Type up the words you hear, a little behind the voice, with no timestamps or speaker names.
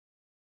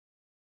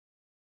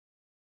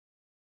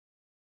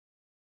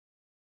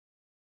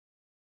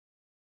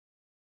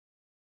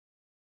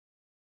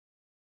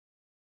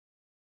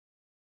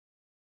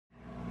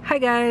Hi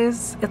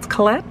guys, it's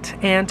Colette,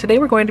 and today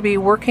we're going to be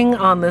working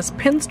on this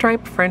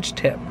Pinstripe French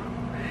Tip.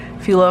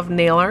 If you love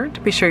nail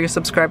art, be sure you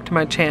subscribe to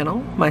my channel,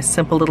 My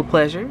Simple Little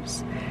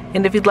Pleasures,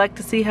 and if you'd like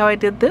to see how I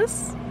did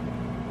this,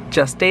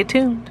 just stay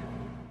tuned.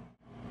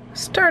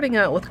 Starting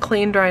out with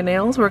clean dry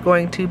nails, we're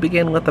going to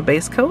begin with a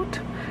base coat.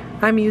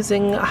 I'm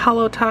using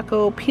Holo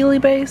Taco Peely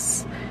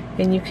Base,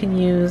 and you can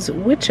use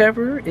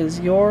whichever is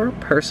your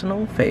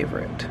personal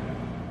favorite.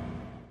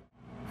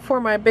 For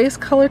my base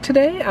color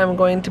today, I'm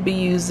going to be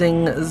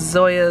using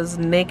Zoya's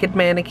Naked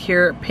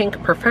Manicure Pink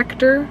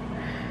Perfector.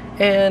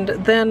 And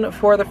then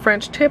for the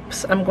French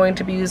tips, I'm going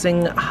to be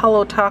using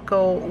Holo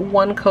Taco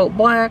One Coat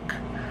Black,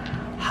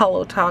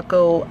 Holo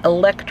Taco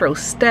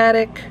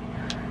Electrostatic,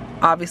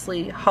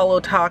 obviously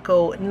Holo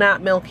Taco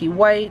Not Milky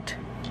White,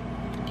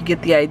 you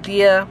get the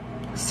idea,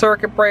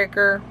 Circuit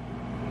Breaker,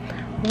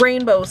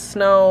 Rainbow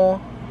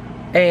Snow,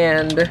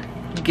 and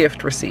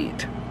Gift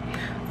Receipt.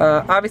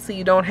 Obviously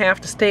you don't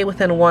have to stay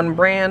within one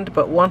brand,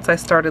 but once I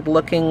started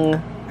looking,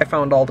 I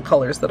found all the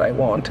colors that I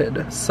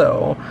wanted.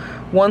 So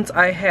once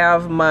I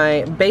have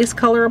my base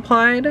color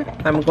applied,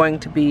 I'm going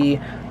to be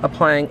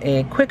applying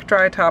a quick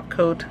dry top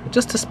coat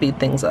just to speed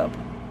things up.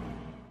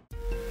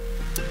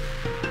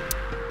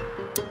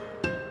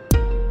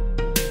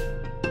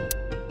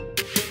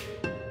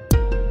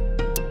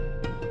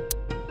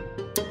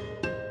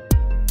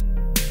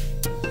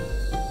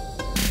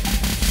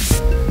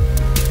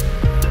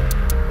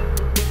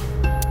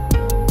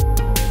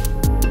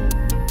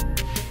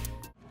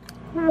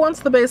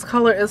 Once the base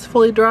color is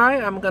fully dry,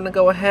 I'm going to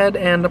go ahead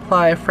and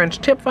apply French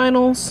tip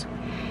vinyls.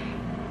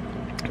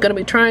 I'm going to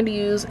be trying to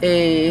use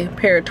a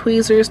pair of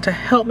tweezers to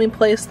help me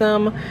place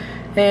them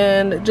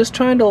and just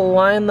trying to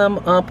line them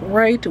up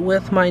right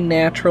with my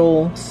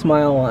natural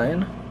smile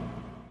line.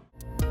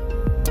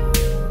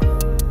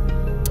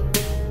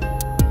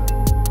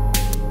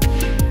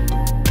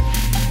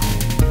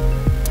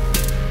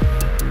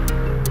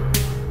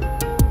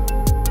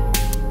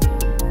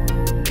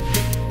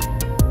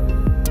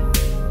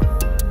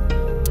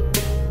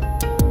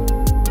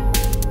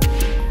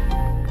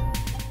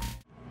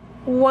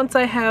 Once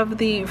I have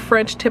the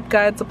French tip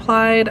guides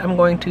applied, I'm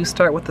going to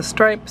start with the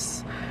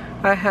stripes.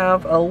 I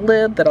have a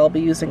lid that I'll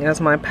be using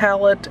as my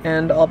palette,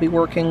 and I'll be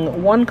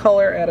working one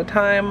color at a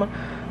time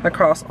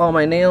across all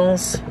my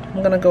nails.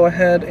 I'm going to go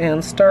ahead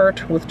and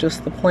start with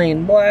just the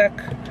plain black.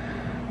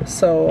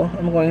 So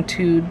I'm going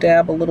to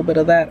dab a little bit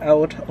of that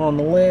out on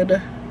the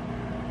lid.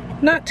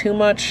 Not too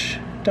much,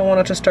 don't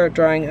want it to start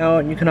drying out,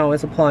 and you can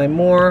always apply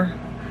more.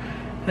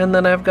 And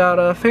then I've got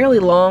a fairly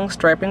long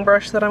striping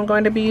brush that I'm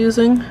going to be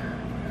using.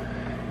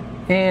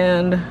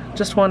 And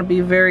just want to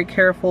be very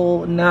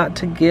careful not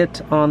to get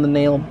on the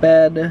nail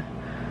bed.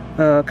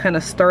 Kind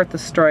of start the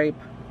stripe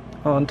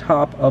on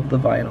top of the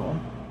vinyl.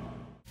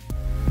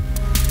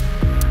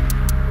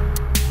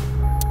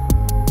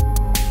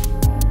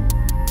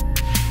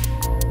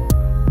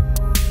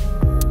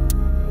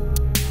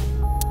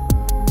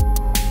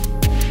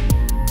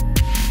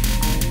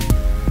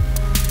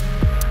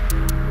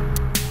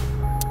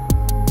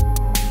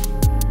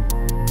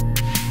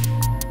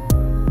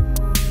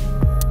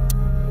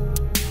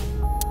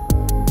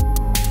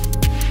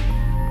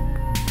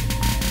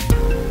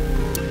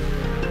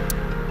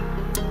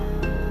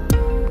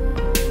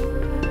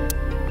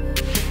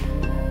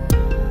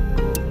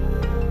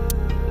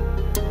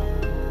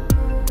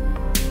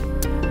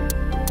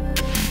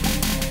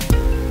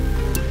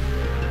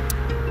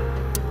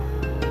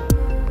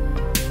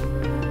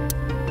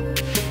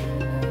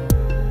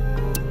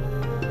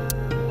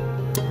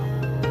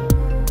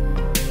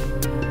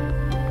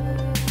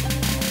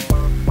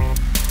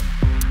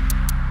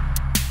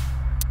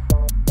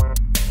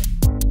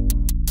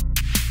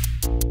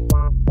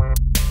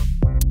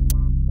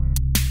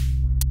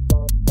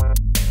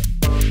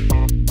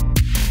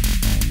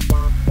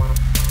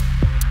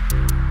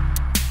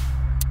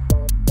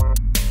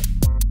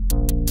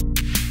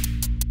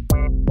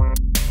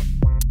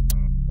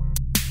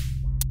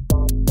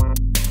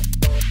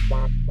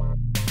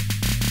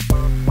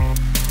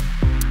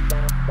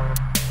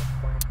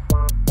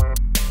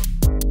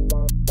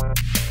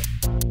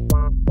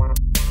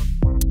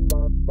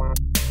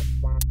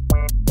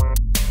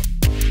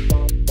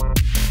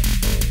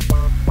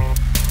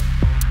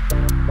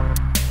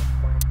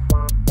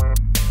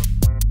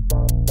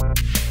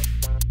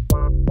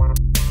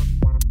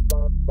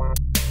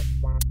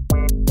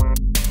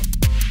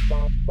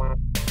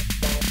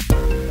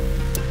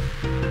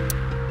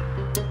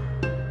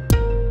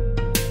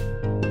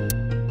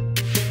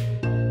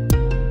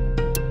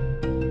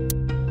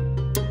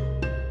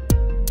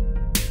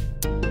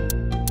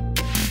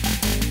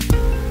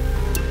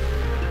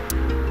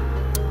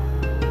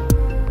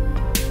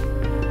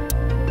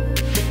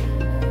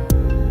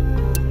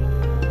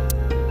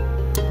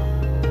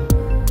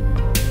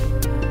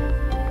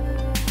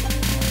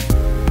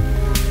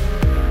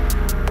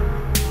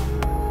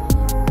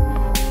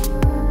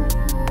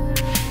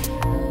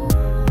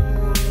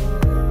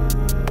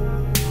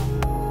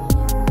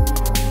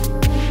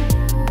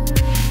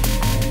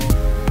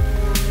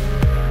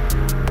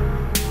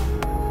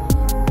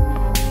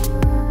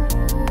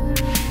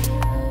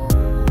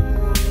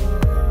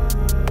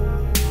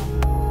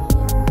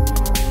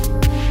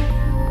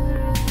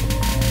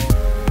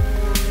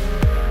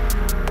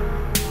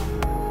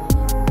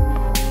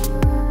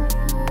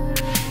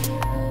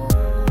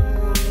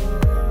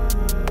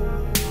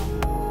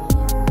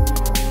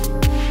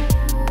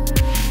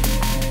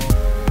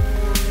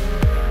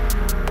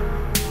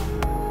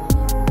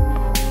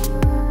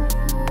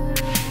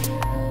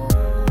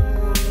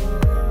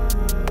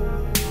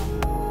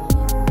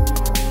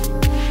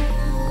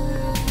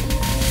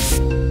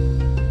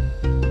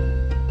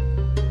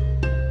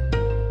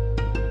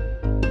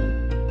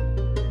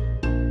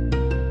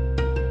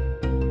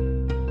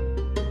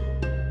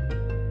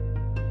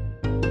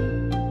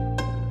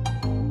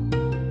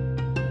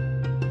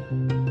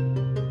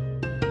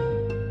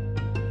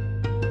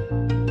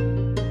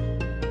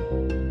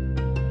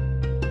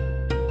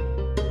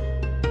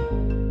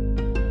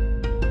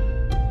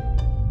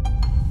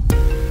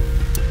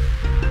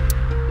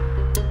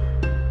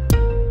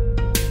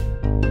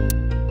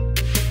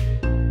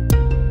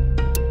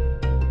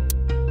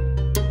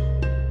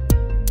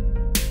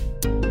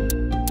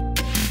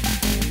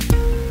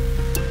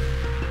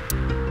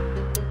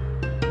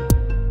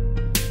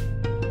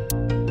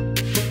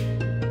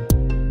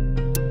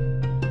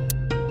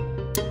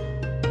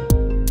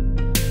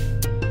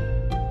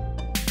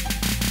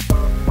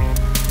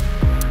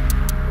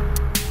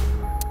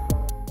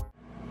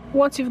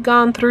 Once you've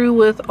gone through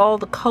with all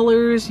the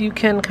colors, you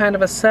can kind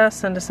of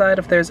assess and decide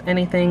if there's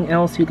anything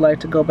else you'd like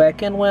to go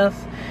back in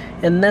with.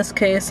 In this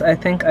case, I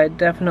think I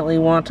definitely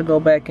want to go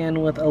back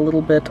in with a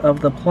little bit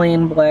of the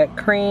plain black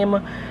cream,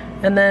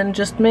 and then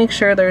just make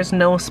sure there's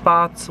no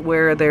spots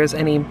where there's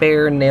any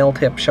bare nail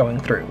tip showing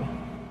through.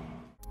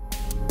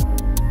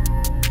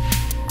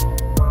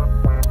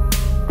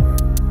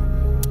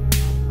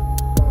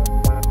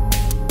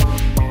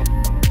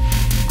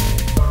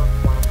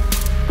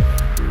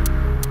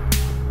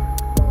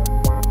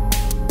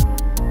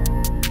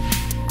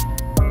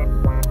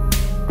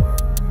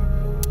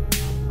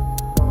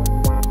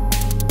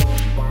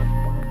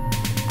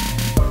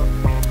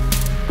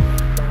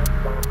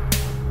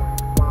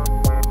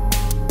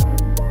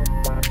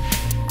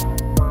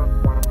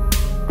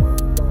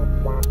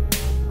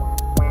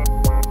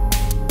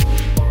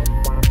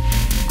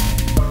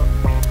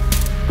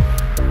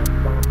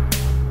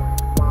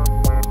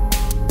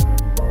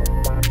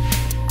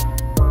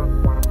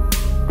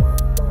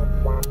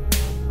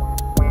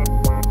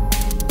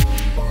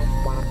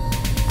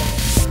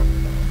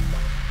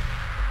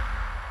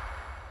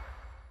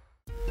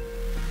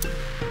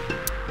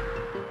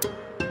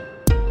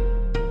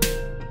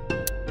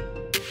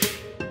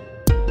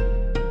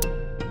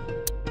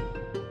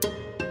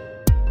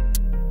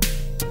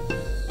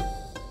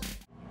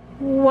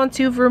 Once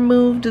you've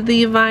removed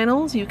the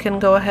vinyls, you can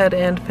go ahead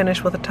and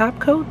finish with a top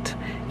coat.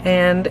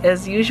 And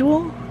as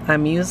usual,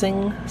 I'm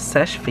using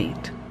Seche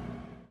Vite.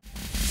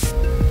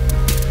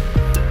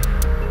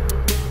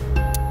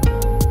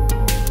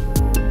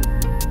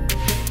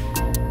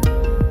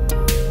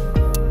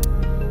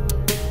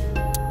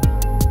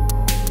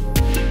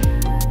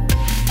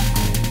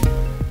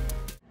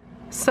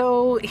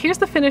 So here's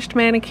the finished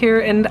manicure,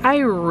 and I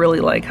really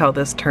like how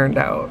this turned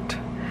out.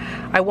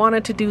 I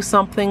wanted to do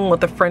something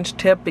with a French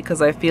tip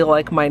because I feel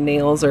like my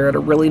nails are at a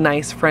really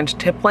nice French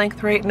tip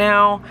length right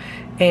now,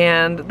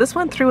 and this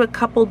went through a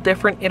couple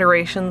different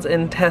iterations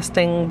in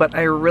testing, but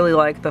I really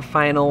like the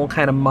final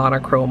kind of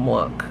monochrome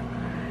look.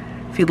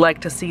 If you'd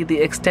like to see the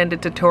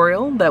extended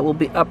tutorial, that will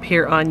be up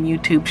here on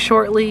YouTube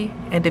shortly,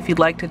 and if you'd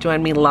like to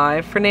join me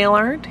live for nail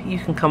art, you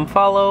can come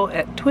follow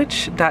at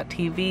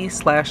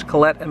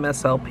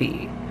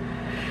twitch.tv/ColetteMSLP.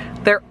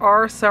 There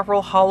are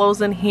several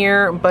holos in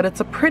here, but it's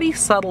a pretty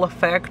subtle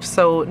effect,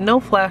 so no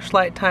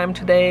flashlight time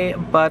today,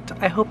 but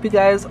I hope you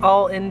guys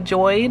all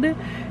enjoyed,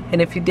 and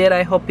if you did,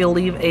 I hope you'll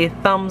leave a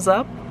thumbs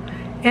up,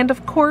 and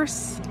of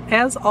course,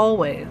 as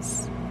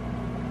always,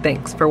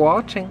 thanks for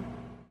watching.